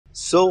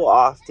So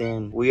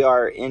often we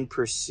are in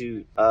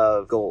pursuit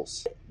of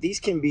goals. These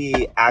can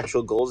be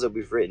actual goals that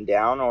we've written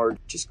down or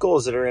just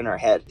goals that are in our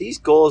head. These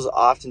goals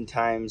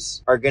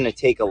oftentimes are going to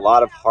take a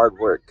lot of hard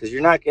work because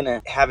you're not going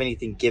to have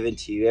anything given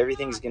to you.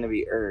 Everything's going to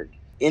be earned.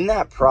 In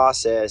that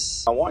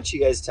process, I want you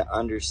guys to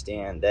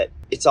understand that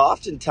it's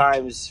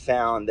oftentimes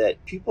found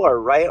that people are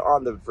right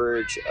on the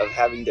verge of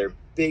having their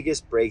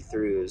biggest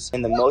breakthroughs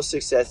and the most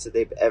success that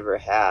they've ever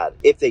had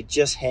if they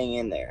just hang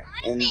in there.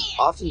 And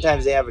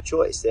oftentimes they have a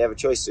choice. They have a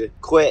choice to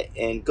quit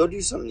and go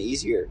do something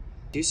easier,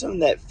 do something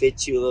that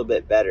fits you a little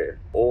bit better,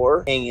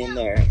 or hang in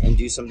there and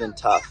do something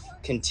tough.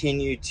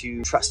 Continue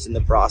to trust in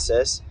the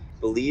process,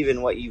 believe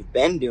in what you've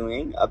been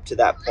doing up to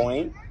that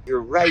point.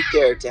 You're right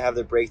there to have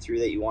the breakthrough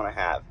that you want to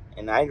have.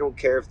 And I don't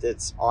care if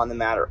it's on the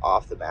mat or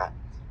off the mat.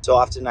 So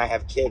often I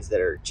have kids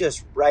that are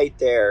just right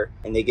there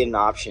and they get an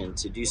option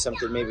to do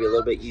something maybe a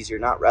little bit easier,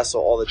 not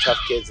wrestle all the tough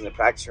kids in the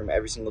practice room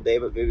every single day,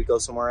 but maybe go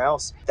somewhere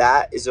else.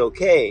 That is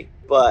okay.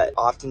 But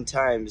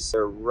oftentimes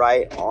they're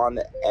right on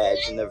the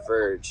edge and the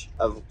verge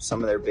of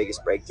some of their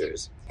biggest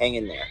breakthroughs. Hang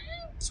in there.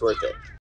 It's worth it.